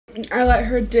I let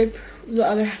her dip the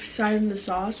other side in the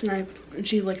sauce, and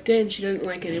she licked it, and she didn't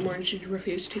like it anymore, and she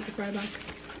refused to take the fry back.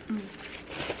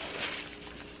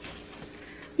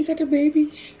 We got the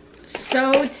babies.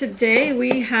 So today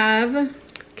we have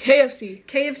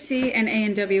KFC and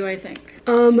A&W, I think.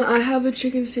 I have a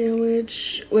chicken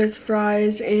sandwich with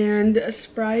fries and a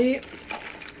Sprite.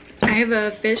 I have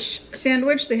a fish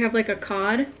sandwich. They have like a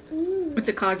cod. It's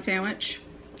a cod sandwich.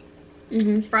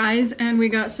 Fries, and we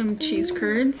got some cheese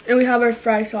curds. And we have our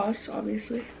fry sauce,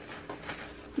 obviously.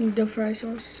 The fry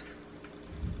sauce.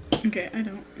 Okay, I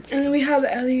don't. And then we have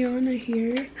Eliana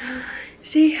here.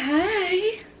 Say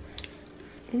hi.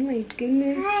 Oh my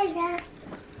goodness. Hi.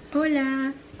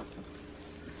 Hola.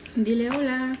 Dile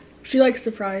hola. She likes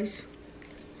the fries.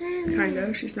 Kind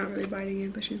of. She's not really biting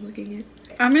it, but she's licking it.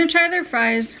 I'm gonna try their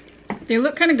fries. They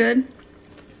look kind of good.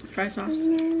 Fry sauce.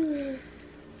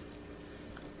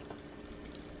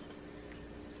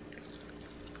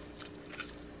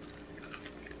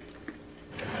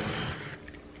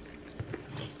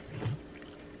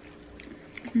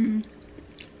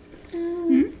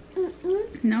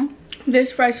 No?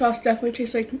 This fry sauce definitely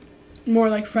tastes like more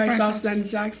like fry sauce than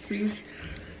Zaxby's.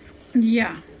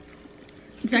 Yeah.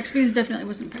 Zaxby's definitely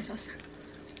wasn't fry sauce.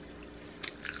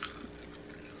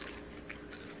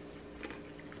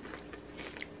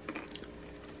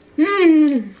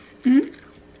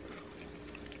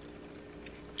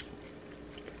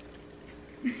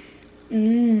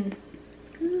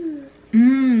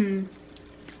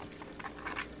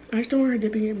 I just don't want her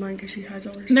dipping it in mine because she has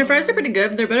all her Their fries are pretty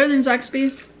good. They're better than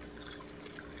Zaxby's.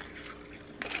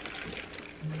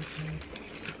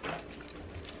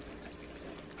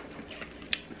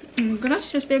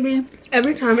 Gracias, baby.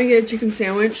 Every time I get a chicken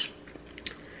sandwich,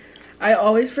 I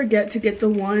always forget to get the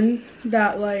one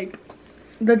that, like,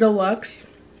 the deluxe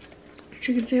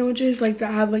chicken sandwiches, like,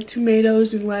 that have, like,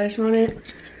 tomatoes and lettuce on it.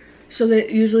 So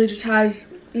that usually just has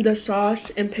the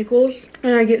sauce and pickles.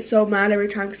 And I get so mad every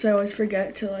time because I always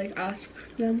forget to, like, ask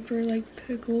them for, like,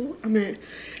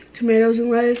 tomatoes and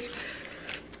lettuce.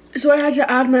 So I had to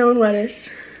add my own lettuce.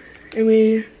 And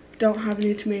we don't have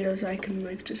any tomatoes I can,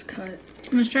 like, just cut.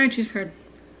 Let's try a cheese curd.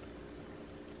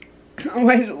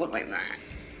 Why does it look like that?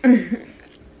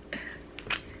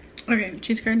 Okay,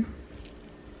 cheese curd.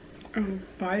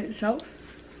 By itself?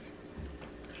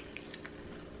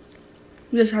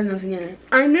 This has nothing in it.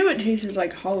 I knew it tasted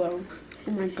like hollow.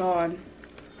 Oh my god.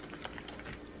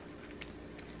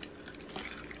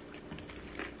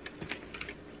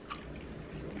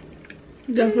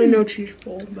 Definitely no cheese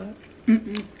bowl, but...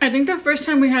 I think the first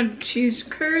time we had cheese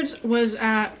curds was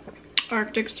at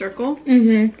Arctic Circle. Do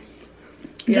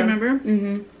you remember?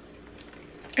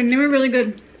 And they were really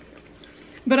good.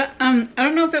 But I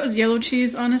don't know if it was yellow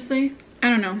cheese, honestly. I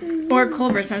don't know. Or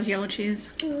Culver's has yellow cheese.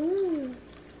 Cool.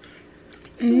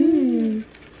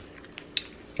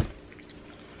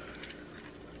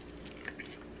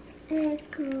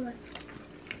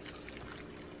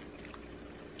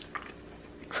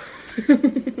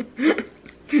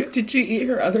 Did she eat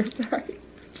her other fries?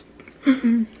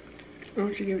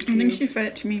 Oh, she gave it to you. I think she fed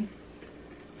it to me.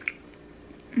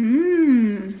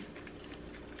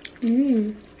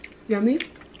 Yummy.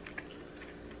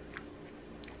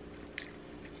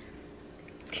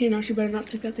 Okay, now she better not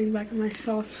stick that thing back in my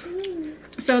sauce.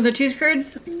 So the cheese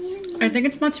curds, I think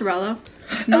it's mozzarella.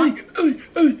 It's not.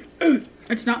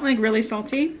 It's not like really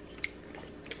salty.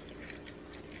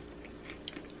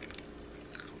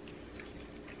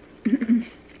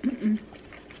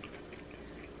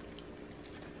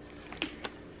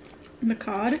 The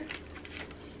cod.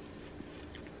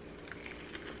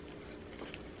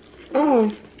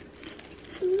 Oh.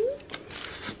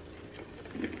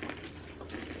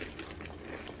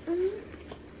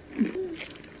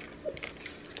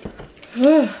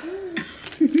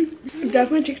 It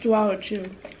definitely takes a while to chew.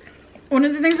 One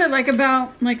of the things I like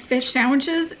about like fish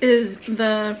sandwiches is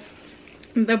the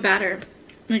batter.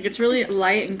 Like it's really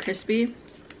light and crispy.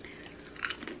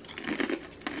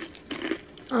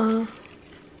 I'm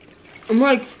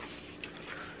like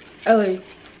Ellie.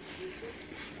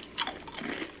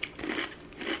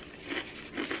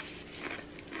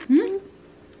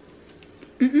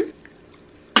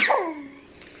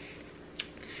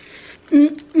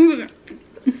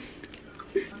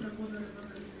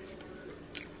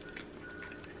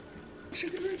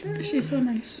 She's so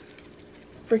nice.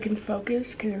 Freaking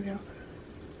focus. Okay, there we go.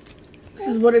 This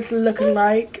is what it's looking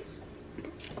like.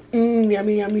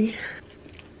 Yummy, yummy.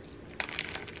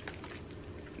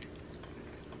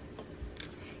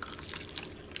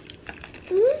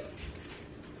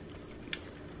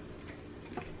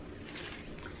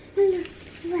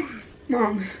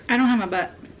 Mom, I don't have my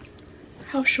butt.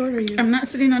 How short are you? I'm not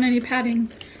sitting on any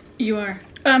padding. You are.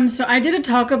 So I did a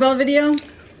Taco Bell video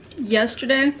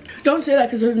yesterday. Don't say that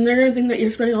because they're gonna think that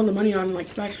you're spending all the money on like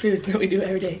fast food that we do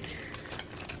every day.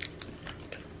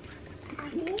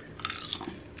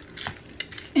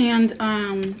 And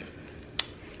I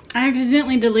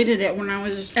accidentally deleted it when I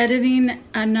was editing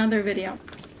another video.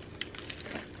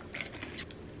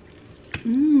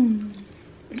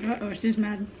 Uh-oh, she's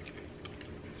mad.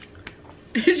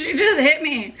 She just hit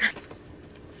me.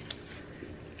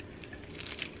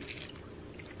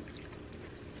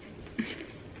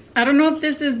 I don't know if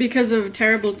this is because of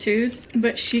terrible twos,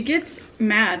 but she gets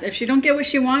mad. If she don't get what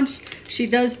she wants, she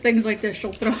does things like this.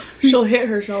 She'll hit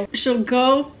herself. She'll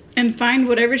go and find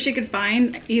whatever she could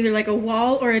find, either like a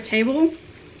wall or a table,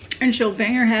 and she'll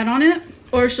bang her head on it,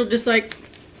 or she'll just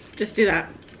do that.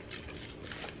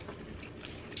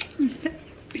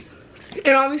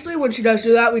 And obviously when she does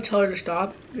do that, we tell her to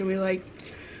stop. And we like,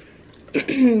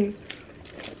 we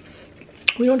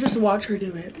don't just watch her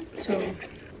do it, so.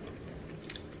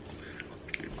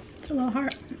 It's a little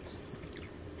hard.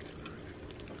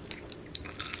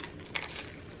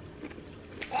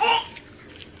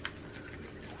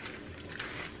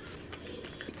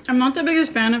 I'm not the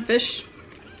biggest fan of fish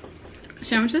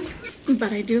sandwiches,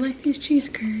 but I do like these cheese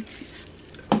curds.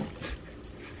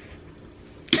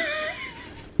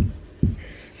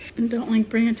 And don't like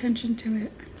bring attention to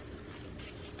it.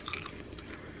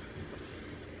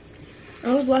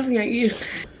 I was laughing at you.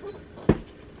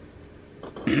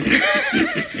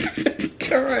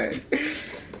 God.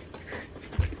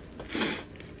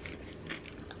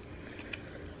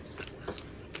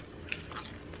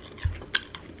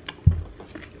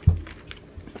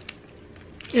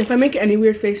 If I make any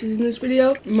weird faces in this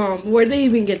video, Mom, where'd they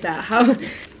even get that? How?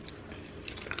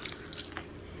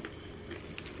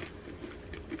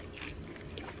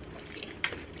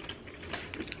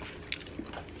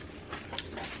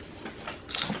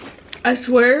 I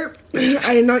swear,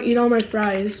 I did not eat all my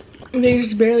fries. They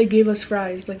just barely gave us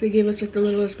fries. Like, they gave us like the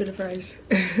littlest bit of fries.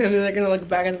 And then they're gonna look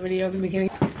back at the video at the beginning.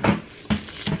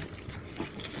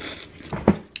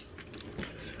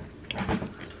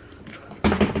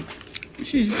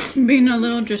 She's being a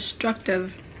little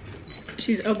destructive.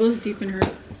 She's elbows deep in her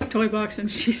toy box and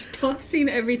she's tossing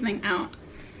everything out.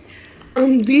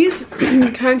 These kind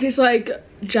of taste like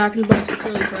Jack in the Box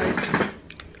curly fries.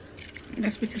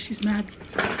 That's because she's mad.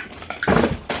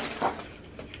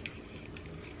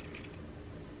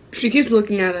 She keeps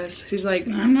looking at us. She's like,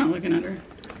 No, I'm not looking at her.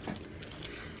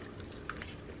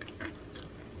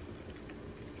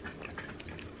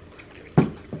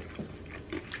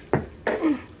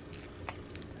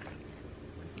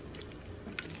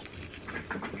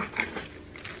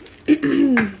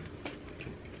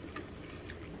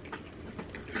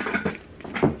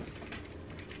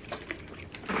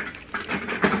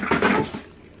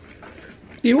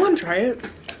 you want to try it?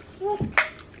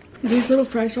 These little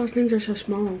fry sauce things are so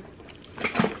small.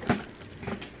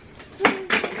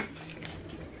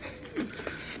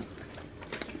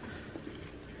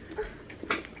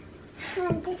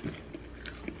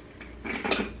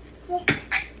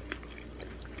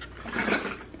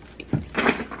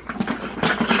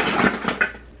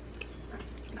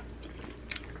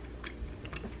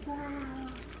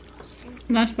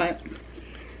 Last bite.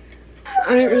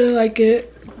 I didn't really like it.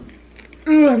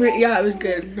 Ooh, I mean, yeah, it was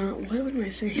good. Not, what am I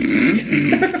saying?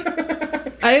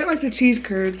 I didn't like the cheese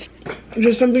curds.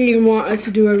 Just something you want us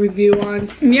to do a review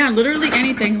on. Yeah, literally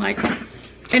anything. Like,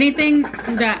 anything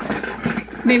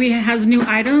that maybe has new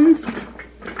items.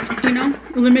 You know,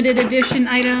 limited edition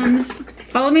items.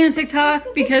 Follow me on TikTok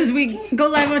because we go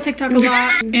live on TikTok a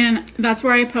lot. And that's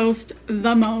where I post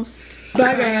the most.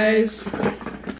 Bye, guys.